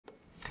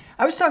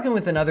I was talking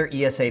with another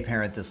ESA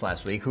parent this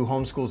last week who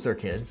homeschools their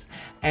kids,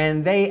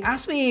 and they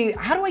asked me,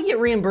 how do I get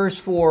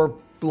reimbursed for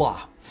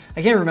blah?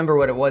 I can't remember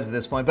what it was at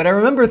this point, but I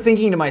remember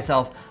thinking to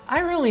myself, I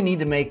really need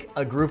to make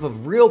a group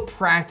of real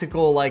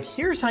practical, like,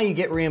 here's how you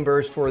get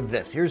reimbursed for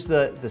this. Here's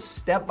the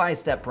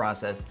step-by-step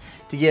process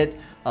to get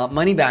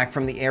money back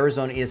from the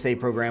Arizona ESA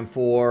program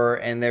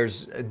and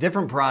there's a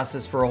different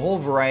process for a whole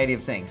variety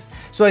of things.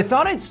 So I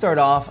thought I'd start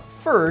off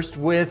first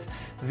with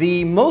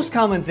the most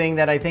common thing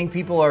that I think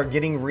people are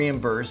getting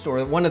reimbursed,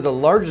 or one of the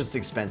largest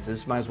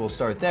expenses, might as well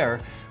start there,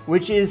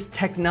 which is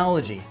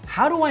technology.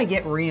 How do I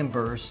get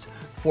reimbursed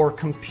for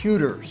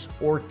computers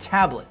or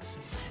tablets?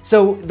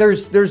 So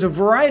there's a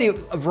variety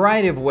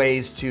of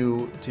ways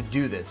to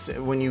do this.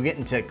 When you get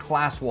into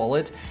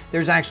ClassWallet,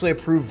 there's actually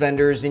approved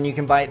vendors and you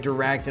can buy it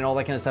direct and all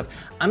that kind of stuff.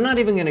 I'm not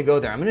even gonna go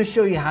there. I'm gonna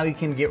show you how you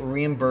can get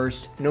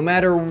reimbursed no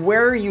matter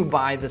where you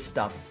buy the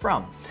stuff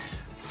from.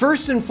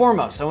 First and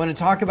foremost, I wanna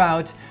talk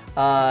about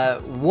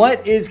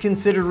what is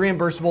considered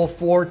reimbursable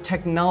for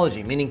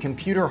technology, meaning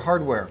computer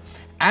hardware.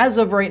 As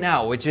of right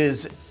now, which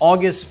is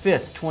August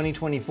 5th,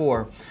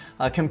 2024,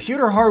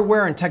 computer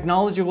hardware and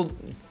technological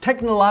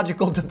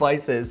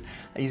devices,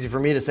 easy for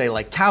me to say,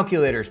 like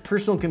calculators,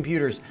 personal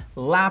computers,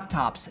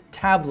 laptops,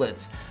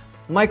 tablets,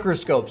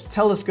 microscopes,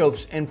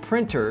 telescopes, and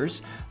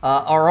printers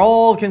are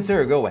all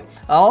considered,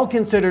 all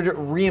considered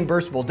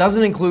reimbursable.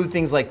 Doesn't include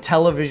things like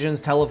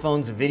televisions,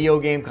 telephones, video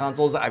game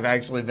consoles. I've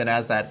actually been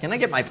asked that. Can I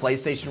get my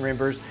PlayStation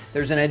reimbursed?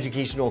 There's an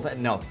educational,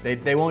 no,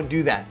 they won't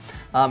do that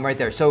right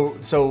there. So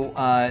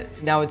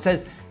now it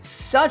says,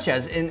 such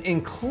as, and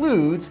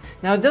includes,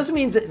 now it doesn't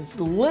mean that it's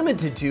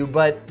limited to,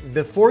 but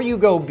before you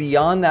go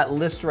beyond that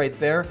list right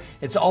there,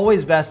 it's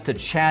always best to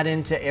chat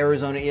into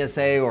Arizona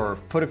ESA or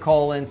put a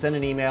call in, send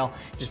an email,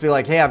 just be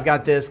like, hey, I've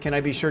got this, can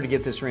I be sure to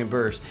get this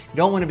reimbursed? You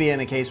don't want to be in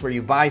a case where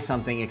you buy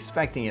something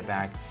expecting it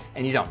back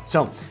and you don't.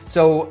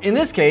 So in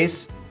this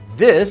case,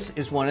 this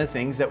is one of the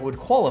things that would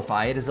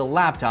qualify it as a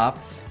laptop,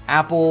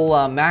 Apple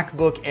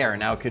MacBook Air.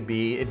 Now it could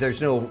be,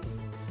 there's no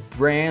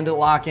brand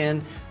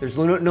lock-in. There's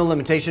no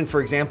limitation. For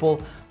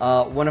example,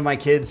 one of my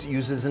kids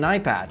uses an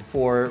iPad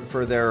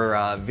for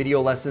their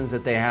video lessons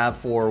that they have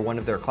for one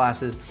of their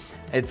classes.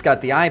 It's got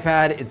the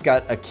iPad, it's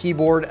got a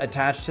keyboard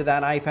attached to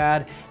that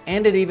iPad,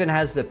 and it even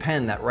has the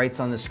pen that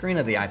writes on the screen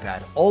of the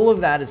iPad. All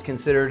of that is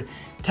considered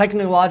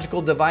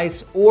technological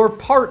device or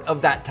part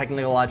of that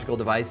technological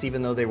device,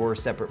 even though they were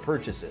separate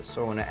purchases.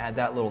 So I want to add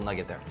that little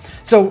nugget there.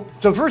 So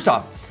first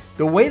off,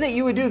 the way that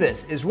you would do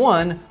this is,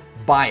 one,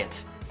 buy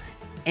it.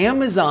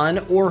 Amazon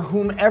or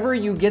whomever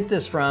you get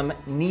this from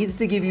needs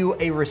to give you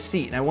a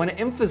receipt. And I want to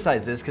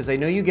emphasize this because I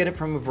know you get it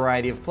from a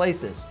variety of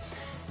places.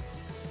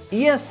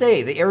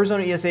 ESA, the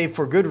Arizona ESA,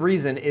 for good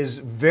reason, is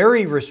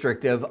very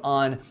restrictive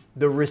on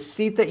the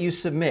receipt that you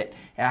submit.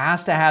 It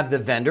has to have the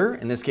vendor,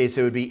 in this case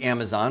it would be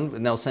Amazon,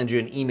 and they'll send you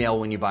an email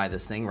when you buy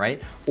this thing,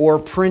 right? Or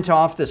print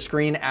off the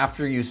screen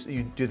after you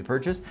do the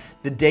purchase.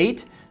 The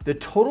date, the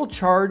total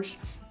charge,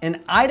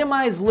 an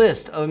itemized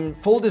list of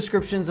full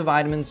descriptions of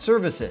item and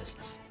services.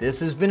 This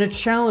has been a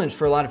challenge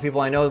for a lot of people.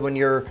 I know when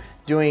you're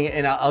doing,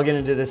 and I'll get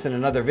into this in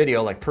another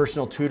video, like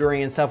personal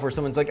tutoring and stuff, where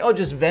someone's like, oh,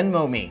 just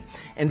Venmo me.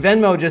 And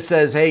Venmo just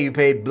says, hey, you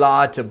paid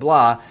blah to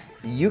blah.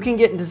 You can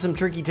get into some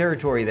tricky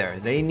territory there.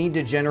 They need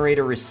to generate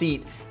a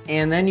receipt,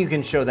 and then you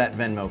can show that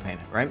Venmo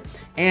payment, right?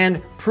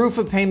 And proof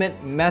of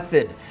payment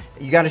method.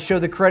 You got to show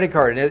the credit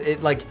card.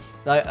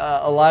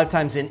 A lot of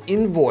times an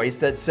invoice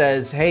that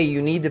says, hey, you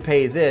need to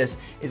pay this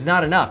is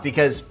not enough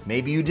because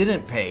maybe you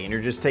didn't pay and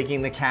you're just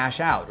taking the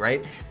cash out,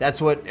 right?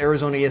 That's what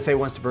Arizona ESA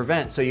wants to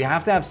prevent. So you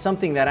have to have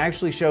something that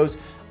actually shows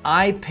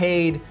I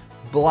paid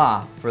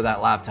blah for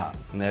that laptop.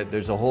 And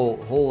there's a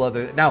whole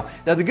other, now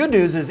the good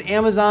news is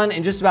Amazon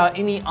and just about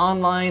any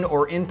online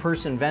or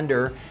in-person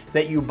vendor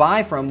that you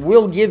buy from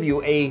will give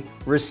you a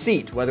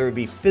receipt, whether it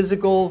be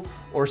physical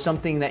or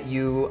something that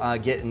you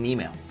get in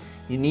email.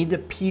 You need to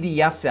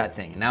PDF that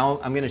thing.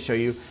 Now I'm going to show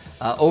you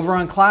over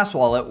on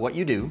ClassWallet. What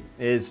you do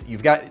is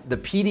you've got the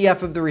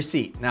PDF of the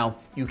receipt. Now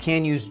you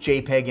can use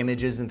JPEG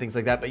images and things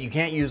like that, but you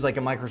can't use like a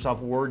Microsoft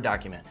Word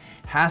document.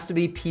 It has to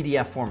be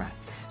PDF format.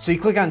 So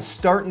you click on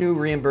Start New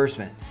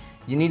Reimbursement.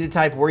 You need to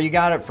type where you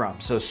got it from.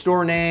 So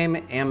store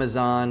name,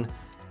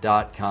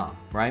 Amazon.com,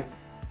 right?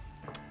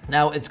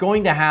 Now it's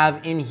going to have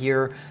in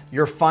here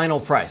your final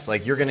price,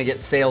 like you're gonna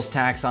get sales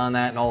tax on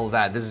that and all of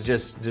that. This is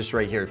just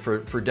right here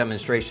for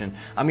demonstration.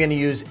 I'm gonna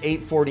use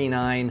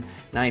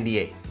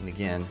 $849.98. And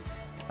again,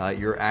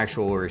 your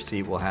actual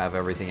receipt will have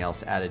everything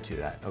else added to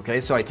that. Okay,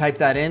 so I type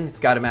that in, it's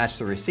gotta match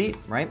the receipt,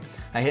 right?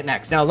 I hit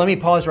next. Now let me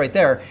pause right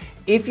there.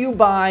 If you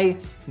buy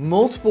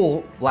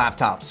multiple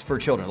laptops for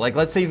children, like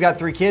let's say you've got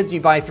 3 kids,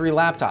 you buy 3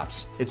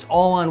 laptops. It's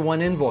all on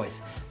one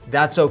invoice.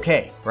 That's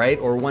okay, right?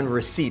 Or one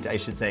receipt, I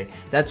should say.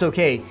 That's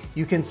okay.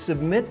 You can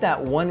submit that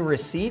one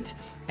receipt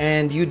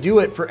and you do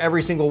it for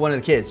every single one of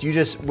the kids. You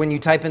just, when you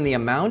type in the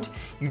amount,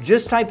 you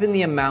just type in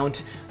the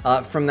amount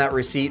from that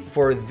receipt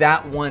for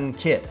that one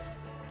kid.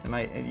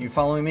 Are you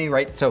following me,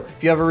 right? So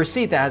if you have a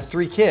receipt that has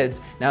 3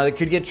 kids, now it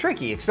could get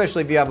tricky,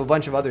 especially if you have a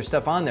bunch of other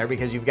stuff on there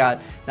because you've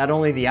got not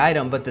only the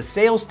item, but the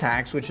sales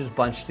tax, which is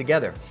bunched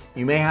together.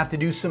 You may have to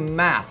do some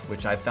math,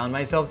 which I found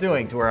myself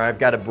doing, to where I've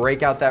got to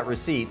break out that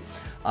receipt.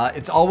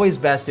 It's always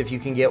best if you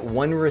can get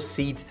 1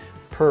 receipt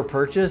per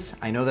purchase.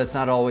 I know that's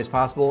not always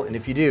possible, and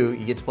if you do,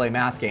 you get to play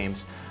math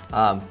games.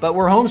 But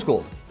we're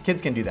homeschooled.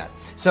 Kids can do that.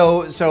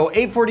 So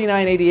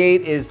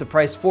 $849.88 is the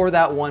price for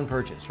that 1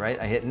 purchase, right?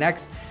 I hit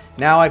next.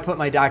 Now I put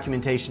my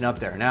documentation up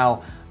there.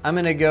 Now I'm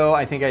gonna go,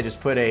 I think I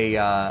just put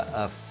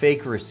a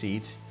fake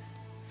receipt.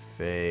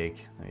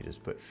 Fake, let me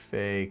just put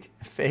fake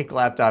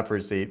laptop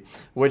receipt,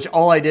 which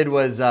all I did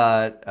was,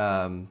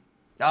 oh,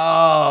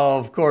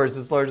 of course,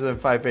 it's larger than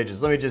 5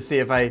 pages. Let me just see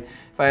if I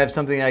have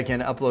something I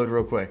can upload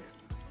real quick.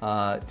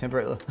 Let's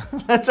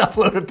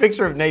upload a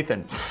picture of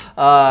Nathan.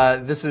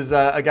 This is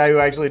a guy who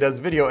actually does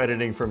video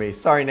editing for me.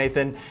 Sorry,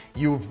 Nathan,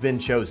 you've been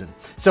chosen.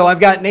 So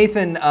I've got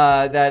Nathan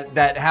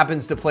that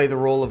happens to play the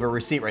role of a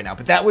receipt right now,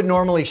 but that would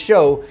normally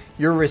show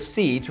your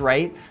receipt,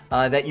 right,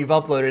 that you've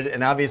uploaded,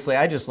 and obviously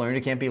I just learned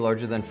it can't be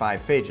larger than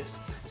 5 pages.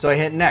 So I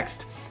hit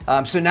next.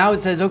 So now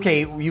it says,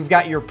 okay, you've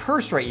got your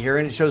purse right here,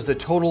 and it shows the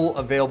total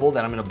available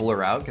that I'm gonna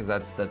blur out because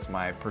that's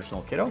my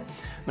personal kiddo. I'm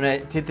gonna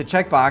hit the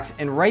checkbox,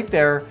 and right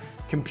there,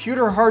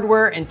 computer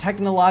hardware and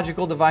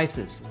technological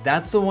devices.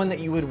 That's the one that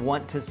you would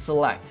want to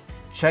select.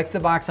 Check the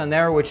box on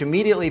there, which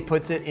immediately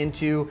puts it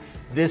into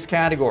this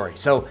category.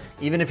 So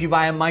even if you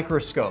buy a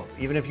microscope,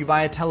 even if you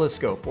buy a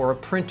telescope or a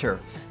printer,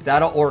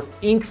 or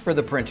ink for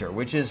the printer,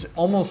 which is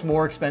almost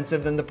more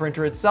expensive than the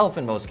printer itself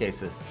in most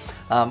cases.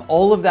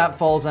 All of that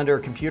falls under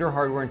computer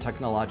hardware and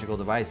technological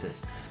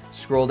devices.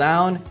 Scroll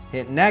down,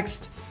 hit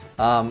next.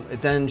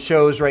 It then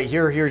shows right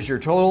here, here's your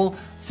total.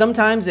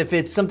 Sometimes if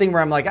it's something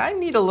where I'm like, I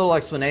need a little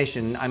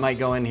explanation, I might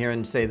go in here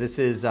and say, this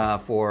is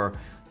for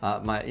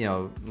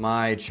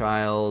my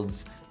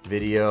child's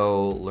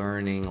video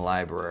learning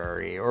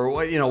library, or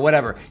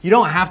whatever. You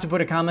don't have to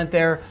put a comment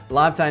there. A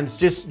lot of times,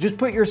 just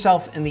put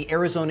yourself in the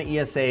Arizona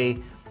ESA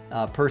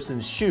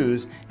person's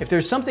shoes. If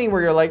there's something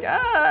where you're like,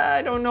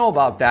 I don't know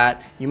about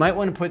that, you might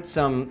want to put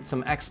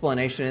some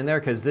explanation in there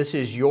because this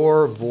is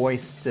your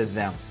voice to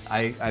them.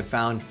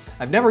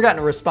 I've never gotten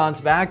a response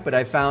back, but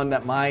I found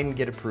that mine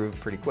get approved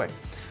pretty quick.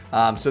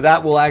 So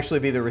that will actually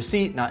be the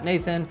receipt, not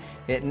Nathan.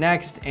 Hit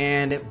next,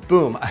 and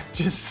boom, I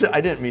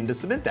didn't mean to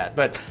submit that,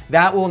 but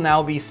that will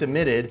now be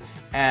submitted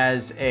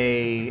as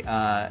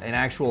an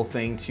actual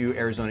thing to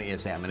Arizona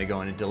ESA. I'm gonna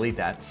go in and delete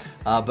that.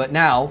 But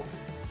now,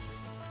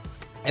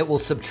 it will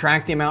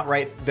subtract the amount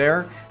right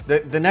there.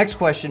 The next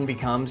question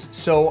becomes,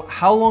 so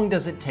how long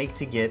does it take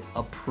to get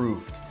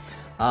approved?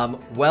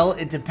 Well,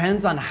 it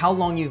depends on how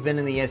long you've been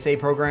in the ESA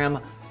program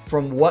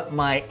from what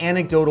my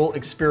anecdotal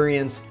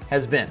experience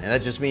has been. And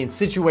that just means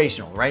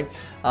situational, right?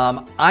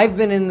 I've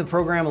been in the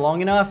program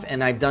long enough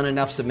and I've done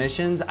enough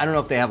submissions. I don't know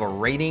if they have a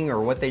rating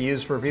or what they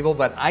use for people,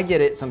 but I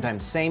get it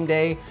sometimes same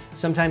day,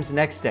 sometimes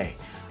next day.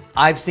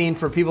 I've seen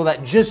for people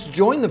that just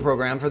joined the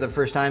program for the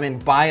first time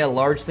and buy a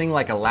large thing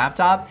like a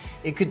laptop,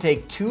 it could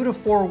take 2 to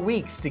 4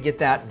 weeks to get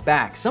that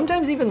back.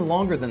 Sometimes even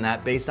longer than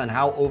that based on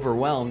how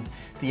overwhelmed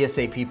the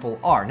ESA people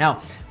are.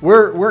 Now,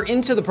 we're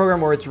into the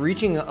program where it's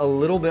reaching a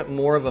little bit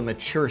more of a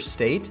mature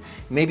state,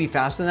 maybe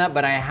faster than that,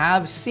 but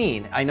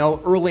I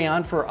know early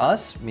on for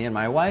us, me and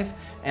my wife,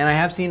 and I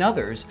have seen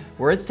others,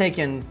 where it's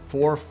taken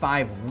 4 or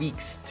 5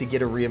 weeks to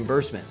get a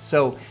reimbursement.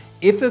 So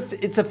if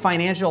it's a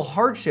financial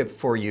hardship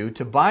for you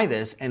to buy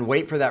this and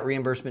wait for that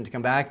reimbursement to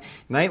come back,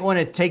 you might want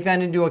to take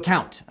that into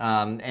account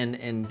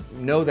and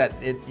know that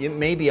it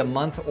may be a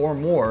month or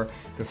more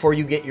before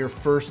you get your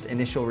first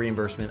initial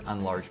reimbursement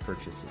on large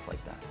purchases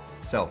like that.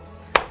 So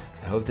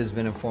I hope this has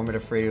been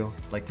informative for you.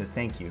 I'd like to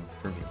thank you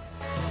for being here.